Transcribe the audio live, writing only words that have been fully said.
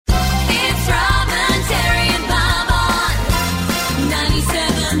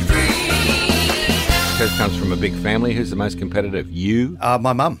comes from a big family. Who's the most competitive? You?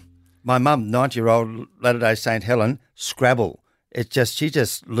 My mum. My mum, 90-year-old Latter-day St. Helen, Scrabble. She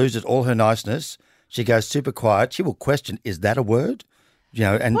just loses all her niceness. She goes super quiet. She will question, is that a word?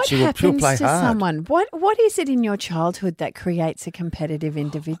 And she'll play to hard. someone? What is it in your childhood that creates a competitive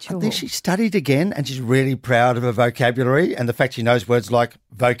individual? I think she studied again, and she's really proud of her vocabulary and the fact she knows words like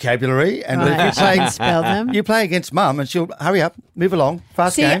vocabulary. And if you She can spell them. you play against mum, and she'll hurry up, move along,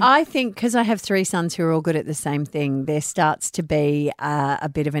 fast game. I think because I have 3 sons who are all good at the same thing, there starts to be a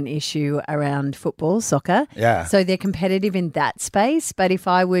bit of an issue around football, soccer. Yeah. So they're competitive in that space. But if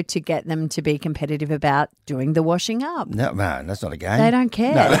I were to get them to be competitive about doing the washing up, No, man, that's not a game. they don't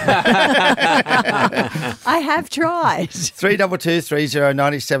care. I have tried. 322 30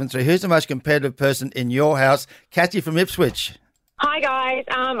 973. Who's the most competitive person in your house? Kathy from Ipswich. Hi, guys.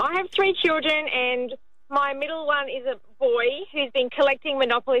 I have 3 children, and my middle one is a boy who's been collecting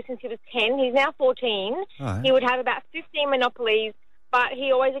Monopoly since he was 10. He's now 14. Right. He would have about 15 Monopolies, but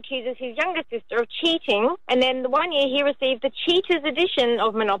he always accuses his younger sister of cheating. And then the one year he received the Cheaters edition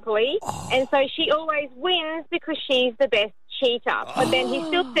of Monopoly, and so she always wins because she's the best cheater. But then he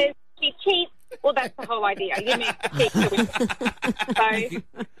still says she cheats. Well, that's the whole idea. You need to cheat to win.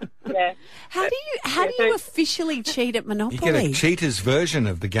 So, yeah. How do you officially cheat at Monopoly? You get a cheater's version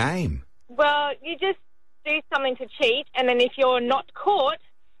of the game. Well, you just do something to cheat, and then if you're not caught,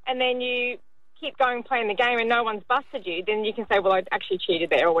 and then you keep going playing the game and no one's busted you, then you can say, well, I actually cheated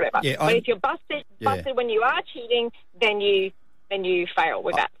there or whatever. Yeah, but if you're busted when you are cheating, then you fail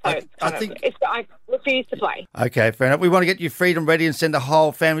with that. So I refuse to play. Okay, fair enough. We want to get you freedom ready and send the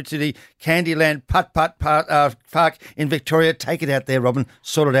whole family to the Candyland Putt-Putt Park in Victoria. Take it out there, Robin.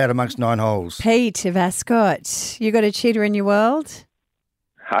 Sort it out amongst 9 holes. Pete of Ascot, you got a cheater in your world?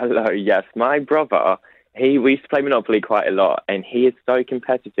 Hello, yes. My brother, we used to play Monopoly quite a lot, and he is so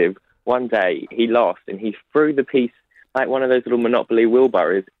competitive. One day he lost, and he threw the piece, like one of those little Monopoly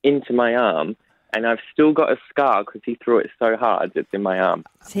wheelbarrows, into my arm, and I've still got a scar because he threw it so hard it's in my arm.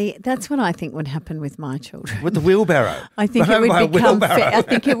 See, that's what I think would happen with my children. With the wheelbarrow. I think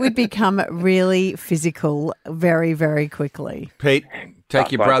it would become really physical very, very quickly. Pete,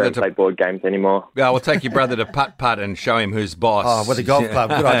 take your brother I don't play board games anymore. We'll take your brother to Putt-Putt and show him who's boss. Oh, with a golf club.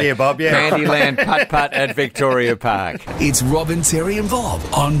 Good idea, Bob. Yeah. Candyland Putt-Putt at Victoria Park. It's Robin, Terry and Bob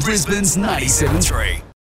on Brisbane's 97.3.